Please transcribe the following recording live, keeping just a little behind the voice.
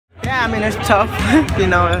Yeah, I mean, it's tough. You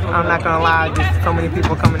know, I'm not gonna lie, just so many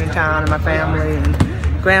people coming in town, and my family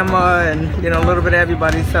and grandma and, you know, a little bit of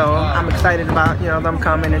everybody. So I'm excited about, you know, them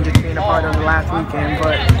coming and just being a part of the last weekend.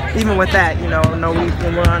 But even with that, you know,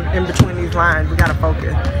 when we're in between these lines, we gotta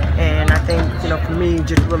focus. And I think, you know, for me,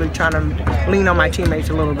 just really trying to lean on my teammates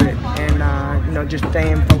a little bit and, you know, just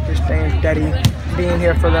staying focused, staying steady, being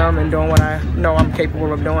here for them and doing what I know I'm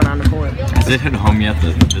capable of doing on the court. Has it hit home yet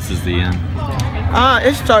that this is the end?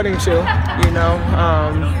 It's starting to, you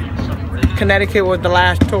know. Connecticut was the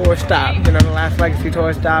last tour stop, you know, the last Legacy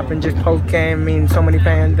tour stop, and just post-game, I mean, so many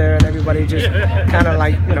fans there and everybody just kind of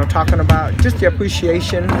like, you know, talking about just the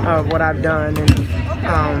appreciation of what I've done. And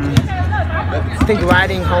I think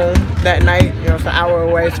riding home that night, you know, it's an hour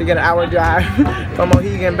away, so you get an hour drive from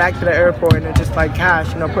Mohegan back to the airport, and it's just like,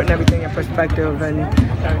 gosh, you know, putting everything in perspective and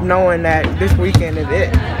knowing that this weekend is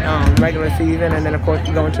it, regular season, and then of course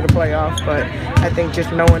you go into the playoffs. But I think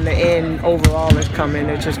just knowing the end overall is coming,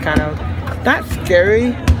 it's just kind of not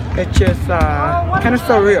scary, it's just kind of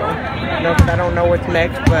surreal, you know, because I don't know what's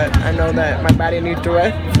next, but I know that my body needs to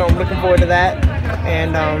rest, so I'm looking forward to that.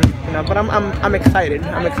 And you know, but I'm excited.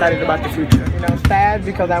 I'm excited about the future. You know, sad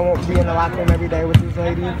because I won't be in the locker room every day with these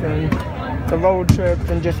ladies, and the road trips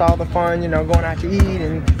and just all the fun, you know, going out to eat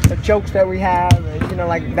and the jokes that we have, and, you know,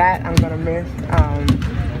 like that I'm gonna miss.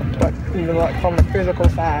 But you know, like from the physical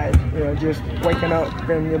side, you know, just waking up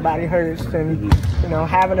and your body hurts, and you know,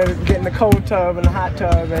 having to get in the cold tub and the hot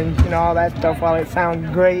tub, and you know, all that stuff. While it sounds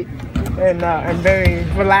great and very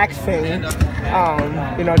relaxing,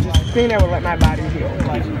 you know, just being able to let my body heal.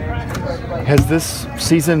 Has this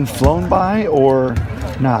season flown by or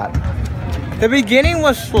not? The beginning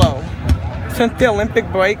was slow. Since the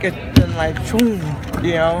Olympic break, it's been like,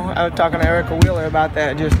 you know, I was talking to Erica Wheeler about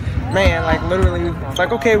that. Just, man, like literally, it's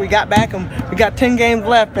like, okay, we got back and we got 10 games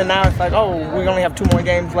left, and now it's like, oh, we only have 2 more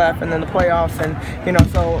games left, and then the playoffs, and you know,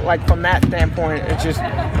 so like from that standpoint, it's just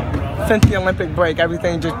since the Olympic break,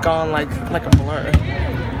 everything just gone like a blur.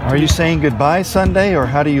 Are you saying goodbye Sunday, or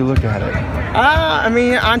how do you look at it? I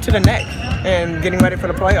mean, on to the next and getting ready for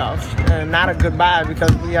the playoffs, and not a goodbye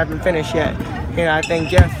because we haven't finished yet. You know, I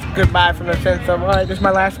think, yes, goodbye from the sense of, all right, this is my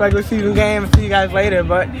last regular season game, see you guys later.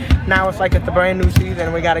 But now it's like it's a brand new season,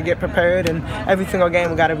 and we got to get prepared, and every single game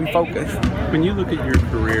we got to be focused. When you look at your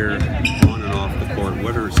career on and off the court,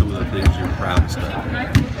 what are some of the things you're proudest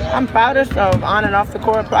of? I'm proudest of on and off the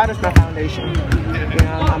court, proudest of my foundation. You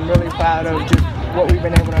know, I'm really proud of just what we've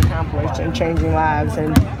been able to accomplish and changing lives.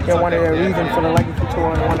 And you know, one of the reasons for the Legacy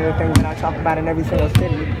Tour, and one of the things that I talk about in every single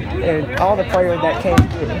city, is all the players that came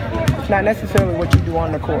through. It's not necessarily what you do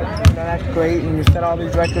on the court. You know, that's great, and you set all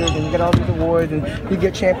these records, and you get all these awards, and you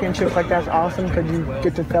get championships. Like, that's awesome because you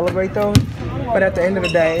get to celebrate those. But at the end of the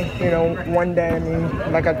day, you know, one day, I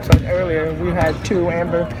mean, like I said earlier, we had 2,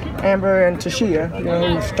 Amber and Tashia, you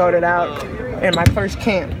know, who started out in my first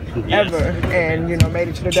camp ever, and you know, made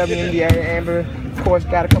it to the WNBA. Amber, of course,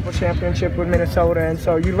 got a couple championships with Minnesota, and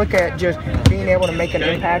so you look at just being able to make an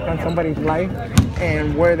impact on somebody's life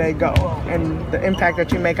and where they go, and the impact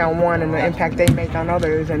that you make on one and the impact they make on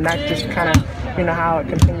others, and that's just kind of, you know, how it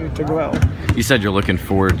continues to grow. You said you're looking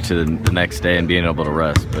forward to the next day and being able to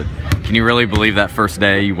rest, but can you really believe that first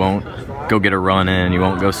day you won't go get a run in, you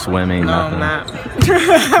won't go swimming? No, I'm not.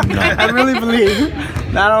 I really believe.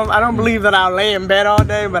 I don't believe that I'll lay in bed all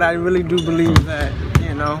day, but I really do believe that,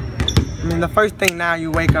 you know, I mean, the first thing now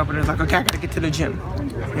you wake up and it's like, okay, I gotta get to the gym.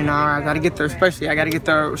 You know, I gotta get there, especially I gotta get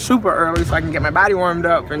there super early so I can get my body warmed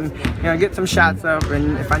up and, you know, get some shots up,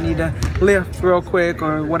 and if I need to lift real quick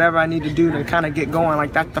or whatever I need to do to kind of get going,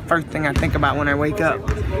 like that's the first thing I think about when I wake up.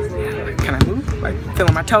 Can I move? Like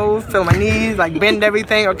feeling my toes, feeling my knees, like bend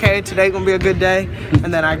everything. Okay, today's gonna be a good day,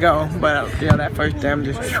 and then I go. But yeah, that first day I'm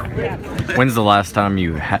just. When's the last time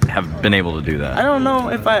you have been able to do that? I don't know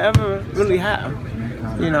if I ever really have.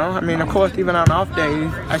 You know, I mean, of course, even on off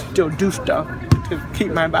days, I still do stuff to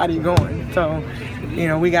keep my body going. So, you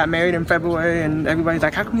know, we got married in February, and everybody's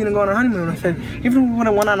like, how come you didn't go on a honeymoon? I said, even if we would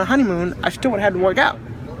have went on a honeymoon, I still would have had to work out.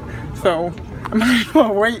 So, I might as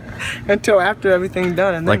well wait until after everything's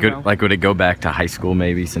done. And then would it go back to high school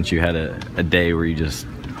maybe, since you had a day where you just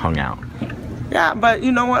hung out? Yeah, but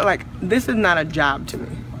you know what? Like, this is not a job to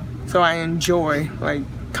me. So I enjoy, like,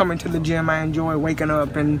 coming to the gym. I enjoy waking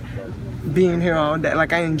up and being here all day.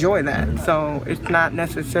 Like, I enjoy that. So it's not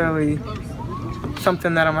necessarily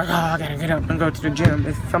something that I'm like, oh, I gotta get up and go to the gym.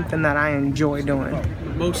 It's something that I enjoy doing.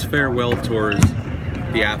 Most farewell tours,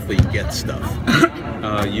 the athlete gets stuff.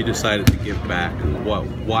 You decided to give back.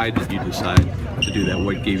 Why did you decide to do that?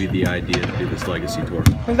 What gave you the idea to do this Legacy Tour?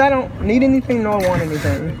 Because I don't need anything nor want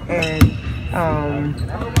anything. And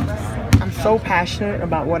I'm so passionate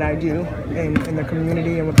about what I do in the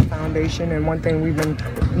community and with the foundation. And one thing we've been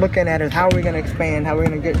looking at is how are we going to expand? How are we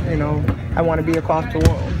going to get, I want to be across the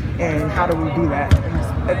world. And how do we do that?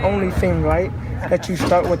 And it only seemed right that you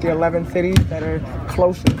start with the 11 cities that are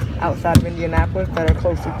closest outside of Indianapolis, that are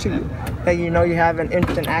closer to you, that you have an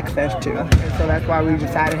instant access to. And so that's why we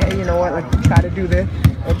decided, hey, you know what, let's try to do this.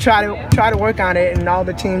 And try to work on it, and all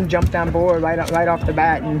the team jumped on board right off the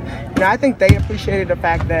bat. And I think they appreciated the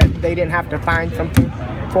fact that they didn't have to find something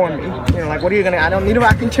for me. Like, what are you gonna? I don't need a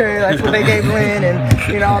rocking chair. That's what they gave Lynn,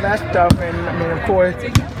 and all that stuff. And I mean, of course,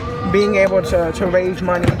 being able to raise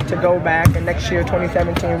money to go back, and next year,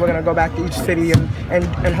 2017, we're gonna go back to each city and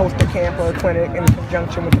host a camp or a clinic in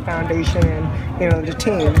conjunction with the foundation and the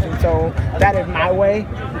teams. And so that is my way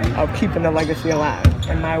of keeping the legacy alive,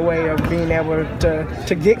 and my way of being able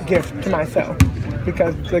to get gifts to myself,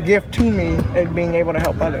 because the gift to me is being able to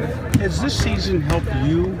help others. Has this season helped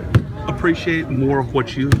you appreciate more of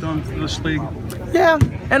what you've done for this league? Yeah,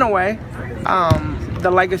 in a way. The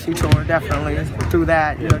legacy tour, definitely, through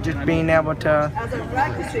that, just being able to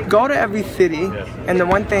go to every city. And the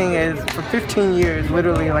one thing is, for 15 years,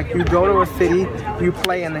 literally, like, you go to a city, you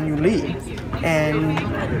play, and then you leave. And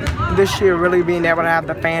this year, really being able to have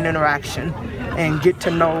the fan interaction and get to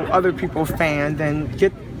know other people's fans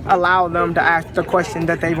and allow them to ask the question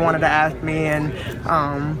that they wanted to ask me,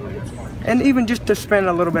 and even just to spend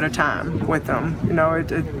a little bit of time with them.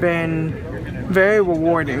 It's been very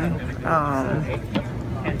rewarding.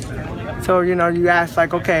 So you ask,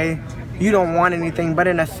 like, okay, you don't want anything, but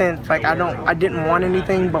in a sense, like, I didn't want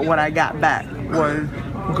anything, but what I got back was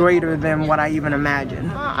greater than what I even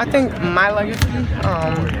imagined. I think my legacy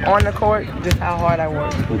on the court, just how hard I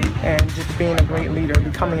work, and just being a great leader,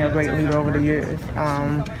 becoming a great leader over the years.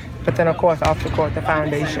 But then, of course, off the court, the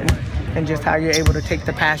foundation, and just how you're able to take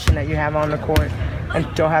the passion that you have on the court and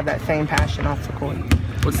still have that same passion off the court.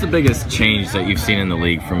 What's the biggest change that you've seen in the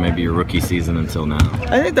league from maybe your rookie season until now?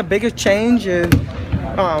 I think the biggest change is,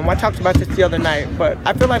 I talked about this the other night, but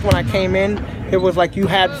I feel like when I came in, it was like you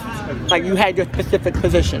had your specific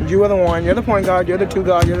positions. You were the one, you're the point guard, you're the 2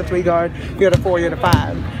 guard, you're the 3 guard, you're the 4, you're the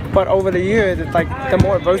 5. But over the years, it's like the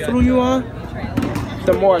more versatile you are,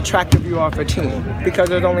 the more attractive you are for a team, because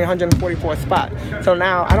there's only 144 spots. So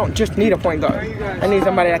now I don't just need a point guard. I need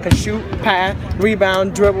somebody that can shoot, pass,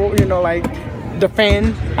 rebound, dribble,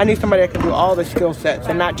 defend. I need somebody that can do all the skill sets,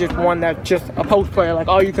 and not just one that's just a post player, like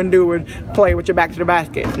all you can do is play with your back to the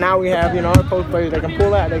basket. Now we have, our post players, they can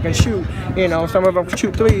pull out, they can shoot, some of them can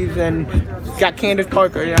shoot threes, and got Candace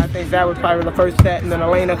Parker. I think that was probably the first set, and then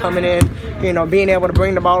Elena coming in, being able to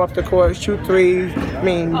bring the ball up the court, shoot threes,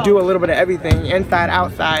 do a little bit of everything, inside,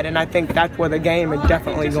 outside, and I think that's where the game is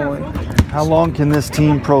definitely going. How long can this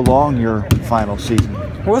team prolong your final season?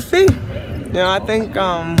 We'll see. I think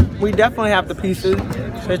we definitely have the pieces.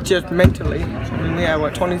 It's just mentally. We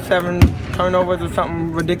had, 27 turnovers or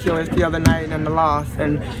something ridiculous the other night in the loss,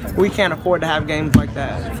 and we can't afford to have games like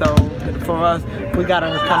that. So for us, we got to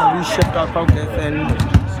kind of reshift our focus,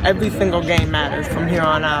 and every single game matters from here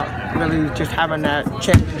on out. Really just having that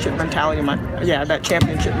championship mentality. That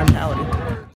championship mentality.